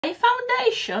buy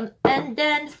foundation and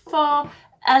then for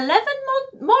 $11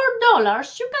 more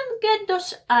you can get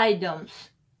those items.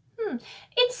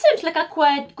 It seems like a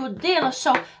quite good deal,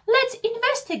 so let's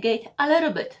investigate a little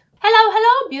bit.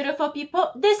 Hello, beautiful people.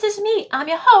 This is me. I'm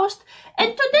your host,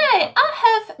 and today I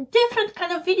have different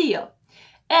kind of video.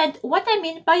 And what I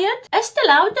mean by it, Estee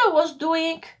Lauder was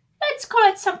doing, let's call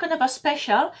it some kind of a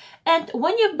special, and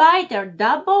when you buy their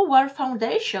double wear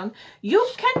foundation, you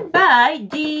can buy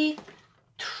the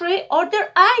 3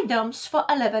 other items for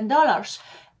 $11.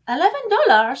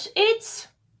 $11, it's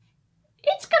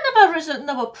kind of a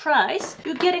reasonable price.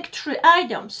 You're getting 3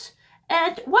 items.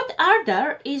 And what are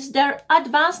there is their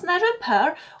Advanced Night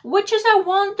Repair, which is a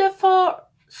wonderful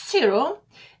serum.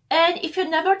 And if you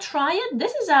never try it,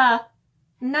 this is a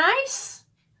nice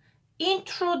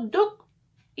introduction.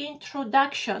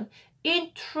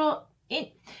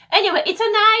 Anyway, it's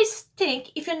a nice thing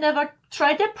if you never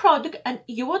tried the product and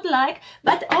you would like,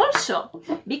 but also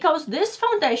because this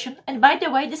foundation, and by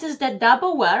the way, this is the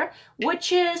double wear,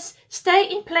 which is stay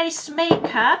in place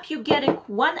makeup. You're getting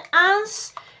 1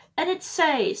 ounce, and it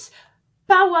says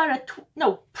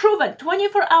proven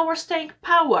 24-hour staying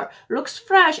power, looks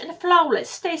fresh and flawless,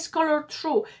 stays color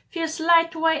true, feels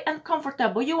lightweight and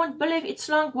comfortable. You won't believe it's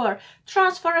long wear,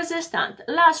 transfer resistant,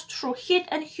 lasts through heat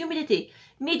and humidity,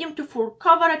 medium to full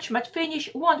coverage, matte finish,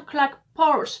 won't clog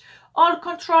pores, all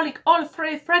controlling, all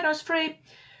free, fragrance free.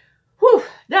 Whew,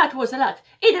 that was a lot.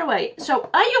 Either way, so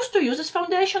I used to use this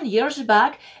foundation years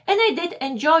back and I did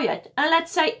enjoy it. And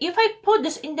let's say if I put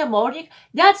this in the morning,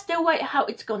 that's the way how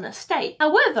it's gonna stay.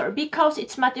 However, because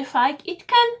it's mattified, it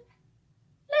can,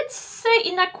 let's say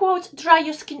in a quote, dry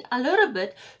your skin a little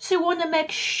bit. So you want to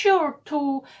make sure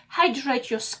to hydrate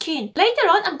your skin. Later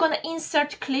on, I'm gonna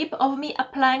insert clip of me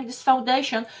applying this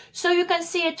foundation so you can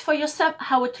see it for yourself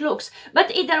how it looks.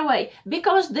 But either way,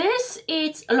 because this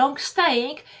is long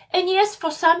staying, and yes,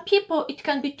 for some people it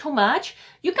can be too much,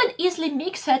 you can easily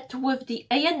mix it with the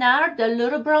A&R, the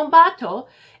little brown bottle.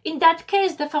 In that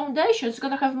case, the foundation is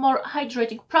going to have more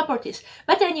hydrating properties.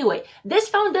 But anyway, this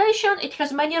foundation, it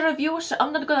has many reviews, so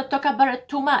I'm not going to talk about it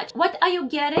too much. What are you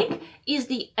getting is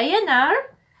the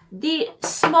A&R, the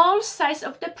small size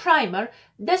of the primer,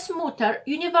 the smoother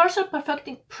Universal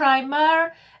Perfecting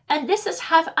Primer, and this is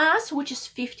half ounce, which is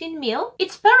 15 ml.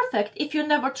 It's perfect if you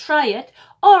never try it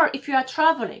or if you are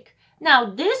traveling. Now,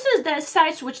 this is the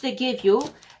size which they give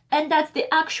you, and that's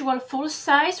the actual full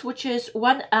size, which is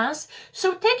 1 ounce.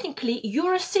 So technically,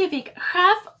 you're receiving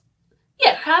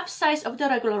half size of the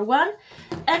regular one.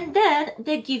 And then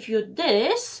they give you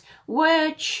this,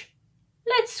 which,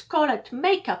 let's call it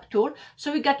makeup tool.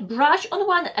 So we got brush on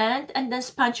one end and then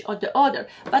sponge on the other.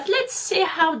 But let's see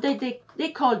how they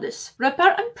call this.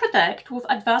 Repair and Protect with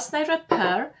Advanced Night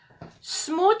Repair.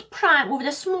 Smooth Prime with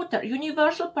the smoother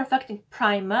Universal Perfecting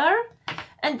Primer.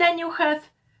 And then you have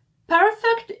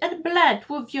Perfect and Blend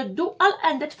with your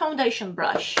dual-ended foundation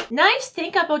brush. Nice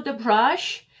thing about the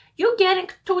brush, you're getting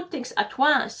 2 things at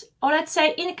once. Or let's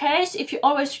say in case if you're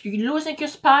always losing your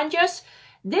sponges,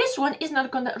 this one is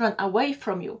not gonna run away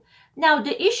from you. Now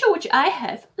the issue which I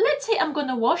have, let's say I'm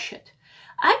gonna wash it.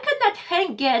 I cannot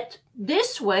hang it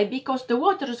this way because the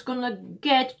water is gonna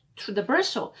get through the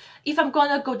bristle. If I'm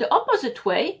gonna go the opposite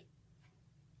way,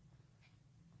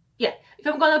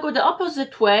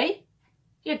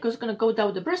 it's gonna go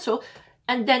down the bristle,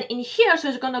 and then in here, so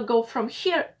it's gonna go from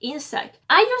here inside.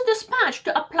 I use the sponge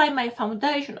to apply my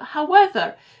foundation.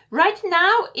 However, right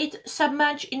now it's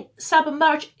submerged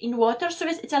in water, so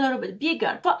it's a little bit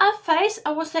bigger. For our face,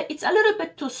 I would say it's a little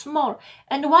bit too small.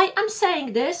 And why I'm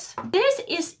saying this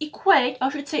is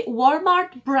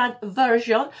Walmart brand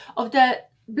version of the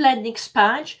blending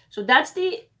sponge. So that's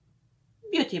the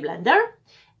Beauty Blender,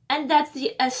 and that's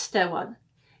the Estee one.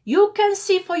 You can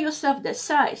see for yourself the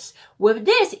size. With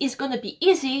this, it's going to be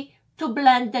easy to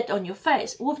blend that on your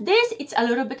face. With this, it's a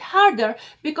little bit harder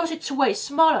because it's way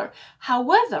smaller.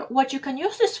 However, what you can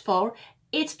use this for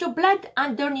is to blend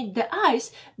underneath the eyes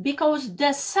because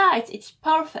the size is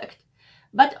perfect.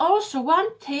 But also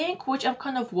one thing which I'm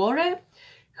kind of worried,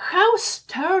 how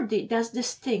sturdy does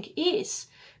this thing is?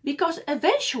 Because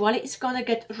eventually it's going to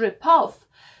get ripped off.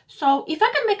 So if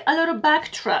I can make a little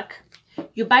backtrack,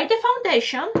 you buy the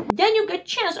foundation, then you get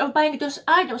chance of buying those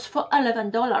items for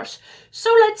 $11.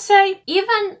 So let's say,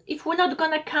 even if we're not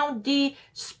gonna count the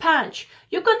sponge,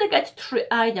 you're gonna get 3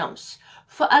 items.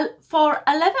 For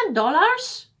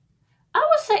 $11, I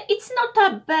would say it's not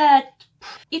a bad.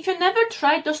 If you never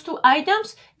tried those 2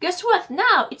 items, guess what?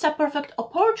 Now it's a perfect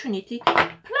opportunity.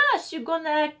 Plus, you're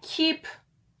gonna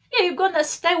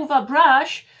stay with a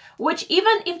brush which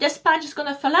even if the sponge is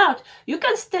gonna fall out, you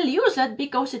can still use it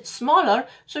because it's smaller,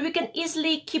 so you can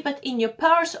easily keep it in your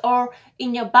purse or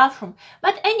in your bathroom.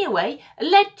 But anyway,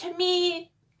 let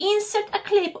me insert a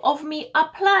clip of me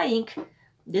applying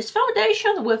this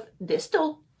foundation with this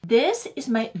tool. This is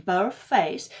my bare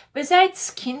face. Besides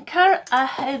skincare, I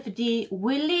have the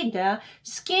Weleda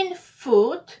Skin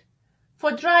Food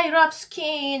for dry, rough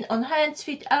skin, on hands,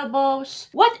 feet, elbows.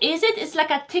 What is it? It's like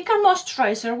a thicker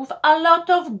moisturizer with a lot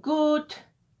of good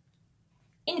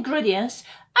ingredients.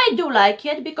 I do like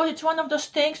it because it's one of those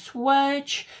things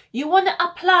which you want to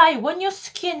apply when your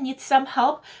skin needs some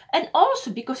help, and also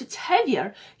because it's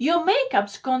heavier, your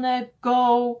makeup's gonna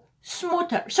go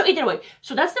smoother. So either way,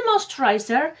 so that's the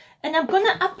moisturizer, and I'm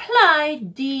gonna apply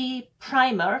the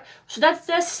primer. So that's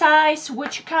the size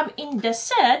which come in the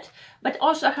set, but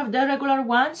also I have the regular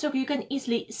one, so you can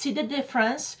easily see the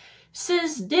difference.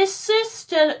 Since this is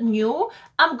still new,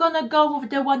 I'm gonna go with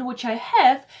the one which I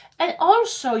have, and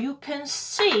also you can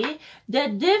see the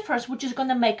difference which is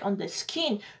gonna make on the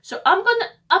skin. So I'm gonna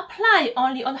apply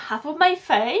only on half of my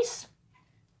face,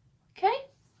 okay?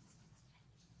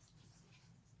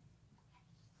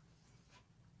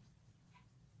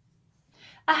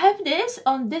 I have this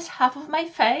on this half of my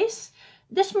face,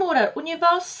 the smoother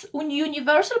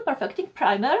Universal Perfecting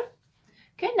Primer.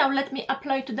 Okay, now let me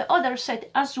apply to the other side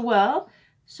as well,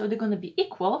 so they're gonna be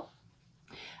equal.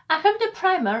 I have the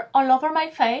primer all over my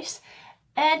face,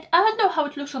 and I don't know how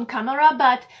it looks on camera,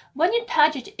 but when you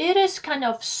touch it, it is kind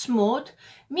of smooth,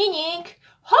 meaning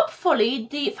hopefully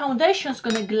the foundation is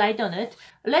gonna glide on it.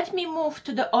 Let me move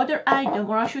to the other item,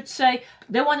 or I should say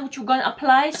the one which we're gonna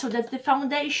apply. So that's the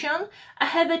foundation. I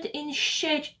have it in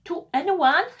shade 2 and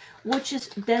 1, which is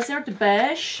Desert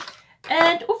Beige,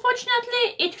 and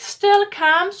unfortunately it still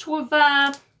comes with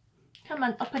a, come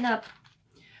on, open up,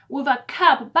 with a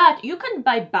cap, but you can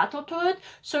buy bottle to it,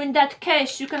 so in that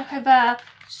case you can have a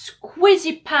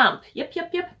squeezy pump. Yep.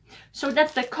 So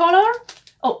that's the color.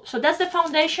 Oh, so that's the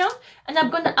foundation, and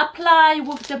I'm gonna apply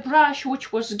with the brush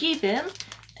which was given,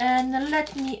 and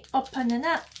let me open it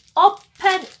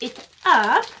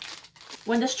up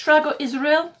when the struggle is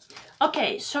real.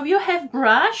 Okay, so you have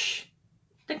brush,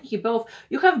 technically both.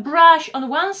 You have brush on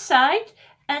one side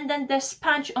and then the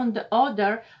sponge on the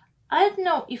other. I don't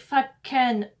know if I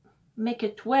can make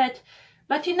it wet,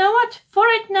 but you know what? For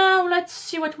it now, let's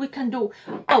see what we can do.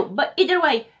 Oh, but either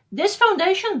way, this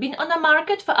foundation been on the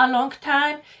market for a long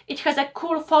time. It has a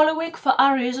cool following for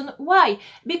a reason. Why?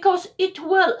 Because it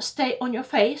will stay on your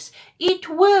face. It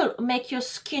will make your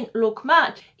skin look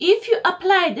matte. If you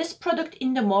apply this product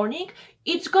in the morning,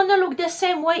 it's gonna look the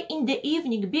same way in the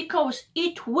evening because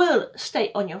it will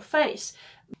stay on your face.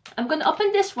 I'm gonna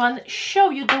open this one,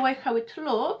 show you the way how it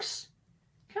looks.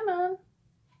 Come on.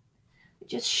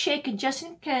 Just shake it just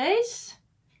in case.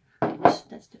 So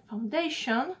that's the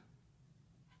foundation.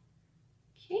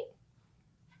 Okay.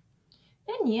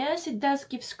 And yes, it does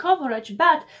give coverage,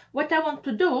 but what I want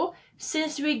to do,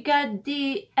 since we got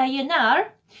the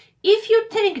ANR, if you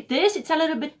think this it's a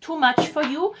little bit too much for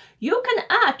you, you can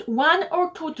add 1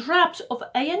 or 2 drops of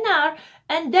ANR,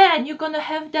 and then you're gonna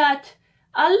have that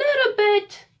a little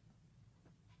bit,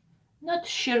 not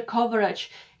sheer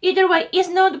coverage. Either way, it's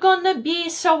not gonna be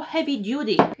so heavy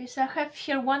duty. Okay, so I have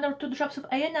here 1 or 2 drops of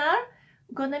ANR.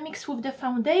 I'm gonna mix with the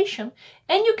foundation,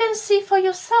 and you can see for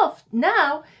yourself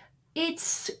now it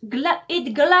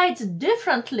glides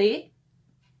differently.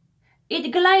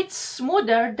 It glides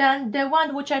smoother than the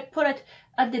one which I put it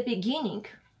at the beginning.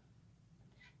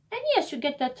 And yes, you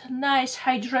get that nice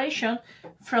hydration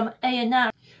from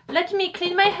ANR. Let me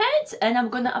clean my hands, and I'm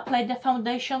gonna apply the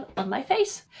foundation on my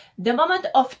face. The moment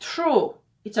of truth,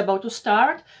 it's about to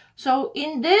start. So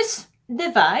in this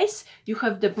device, you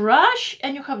have the brush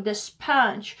and you have the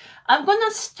sponge. I'm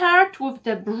gonna start with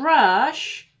the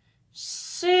brush.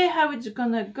 See how it's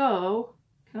gonna go.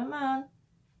 Come on.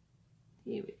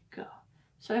 Here we go.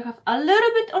 So I have a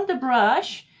little bit on the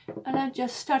brush, and I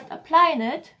just start applying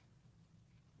it.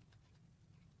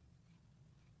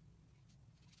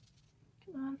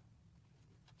 Come on.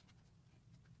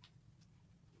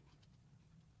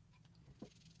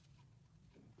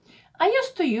 I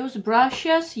used to use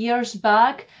brushes years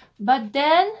back, but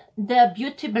then the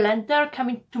beauty blender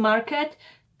came to market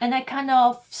and I kind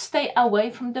of stay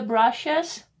away from the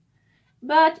brushes.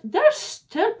 But they're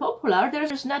still popular,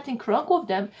 there's nothing wrong with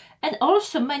them, and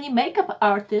also many makeup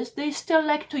artists, they still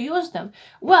like to use them.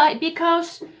 Why?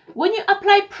 Because when you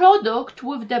apply product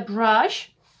with the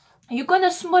brush, you're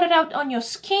gonna smooth it out on your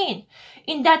skin.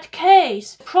 In that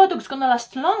case, product's gonna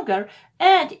last longer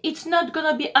and it's not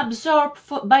gonna be absorbed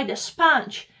by the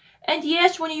sponge. And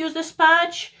yes, when you use the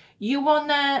sponge, you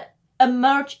wanna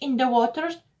emerge in the water.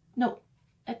 No,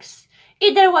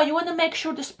 either way, you want to make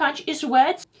sure the sponge is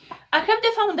wet. I have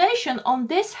the foundation on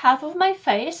this half of my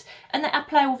face and I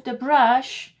apply with the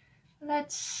brush.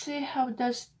 Let's see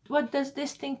what does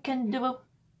this thing can do.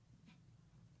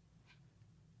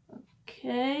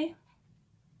 Okay.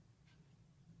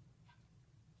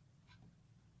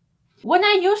 When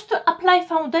I used to apply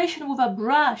foundation with a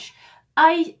brush,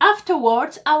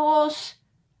 afterwards I was,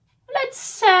 let's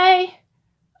say,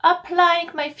 applying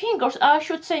my fingers, I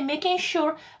should say, making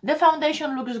sure the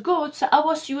foundation looks good, so I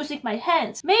was using my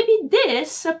hands. Maybe this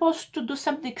is supposed to do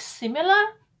something similar?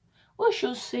 We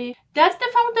shall see. That's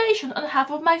the foundation on half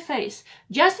of my face.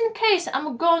 Just in case,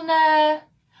 I'm gonna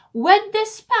wet the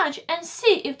sponge and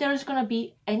see if there is gonna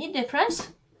be any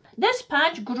difference. The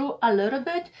sponge grew a little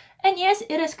bit, and yes,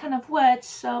 it is kind of wet,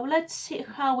 so let's see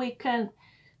how we can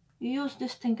use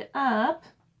this thing up.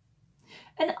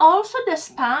 And also the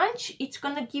sponge, it's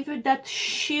gonna give you that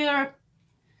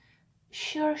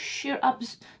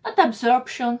not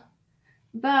absorption,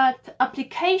 but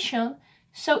application.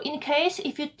 So in case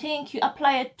if you think you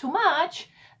apply it too much,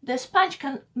 the sponge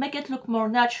can make it look more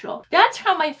natural. That's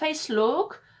how my face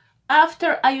look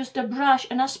after I use the brush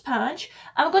and a sponge.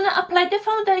 I'm gonna apply the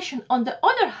foundation on the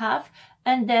other half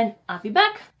and then I'll be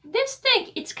back. This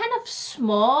thing, it's kind of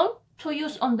small to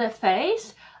use on the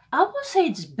face. I would say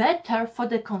it's better for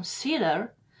the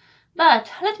concealer,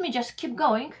 but let me just keep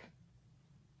going.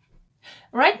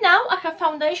 Right now I have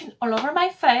foundation all over my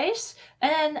face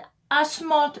and a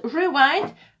small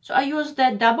rewind, so I use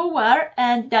the double wear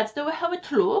and that's the way how it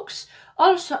looks.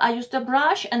 Also I use the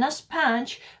brush and a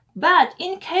sponge, but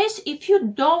in case if you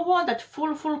don't want that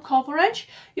full coverage,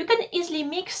 you can easily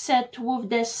mix it with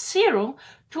the serum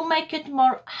to make it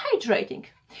more hydrating.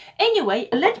 Anyway,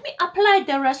 let me apply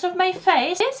the rest of my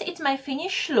face. This is my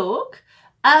finished look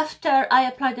after I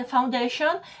apply the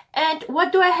foundation. And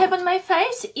what do I have on my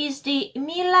face is the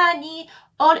MILANI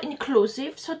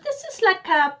all-inclusive. So this is like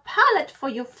a palette for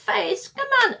your face. Come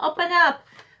on, open up.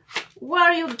 Where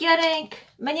are you getting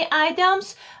many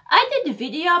items? I did a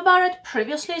video about it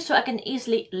previously, so I can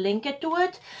easily link it to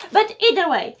it. But either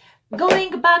way,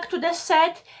 going back to the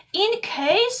set, in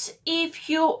case if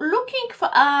you're looking for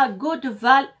a good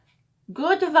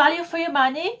value for your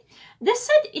money, the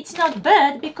set it's not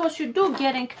bad because you do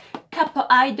getting couple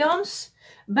items.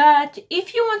 But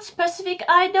if you want specific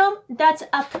item, that's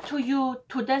up to you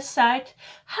to decide.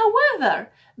 However,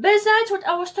 besides what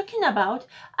I was talking about,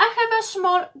 I have a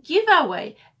small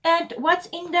giveaway. And what's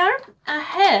in there? I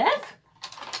have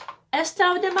Estee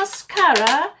Lauder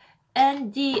mascara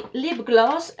and the lip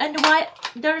gloss. And why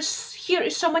here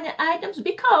is so many items?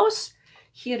 Because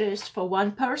here is for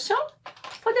one person,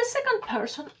 for the second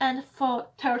person, and for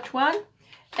third one.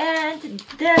 And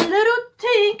the little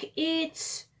thing,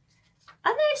 it's a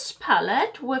nice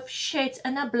palette with shades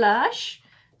and a blush.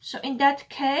 So in that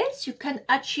case, you can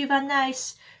achieve a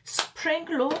nice spring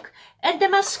look. And the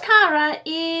mascara,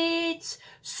 it's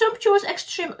Sumptuous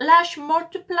Extreme Lash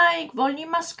Multiplying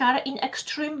Volume Mascara in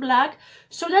Extreme Black.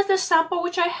 So that's the sample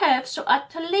which I have. So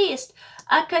at least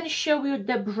I can show you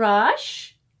the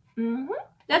brush.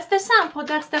 That's the sample,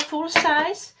 that's the full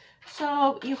size.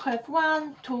 So you have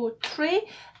 1, 2, 3.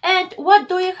 And what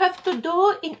do you have to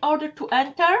do in order to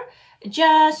enter?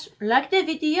 Just like the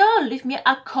video, leave me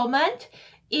a comment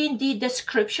in the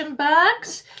description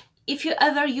box if you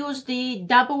ever use the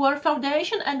double wear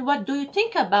foundation and what do you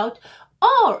think about,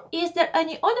 or is there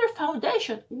any other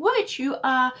foundation which you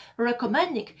are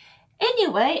recommending.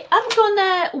 Anyway, I'm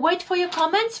gonna wait for your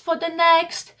comments for the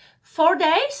next 4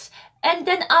 days and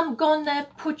then I'm gonna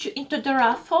put you into the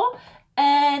raffle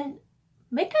and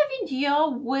make a video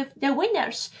with the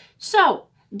winners. So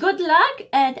good luck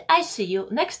and I see you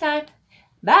next time.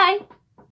 Bye.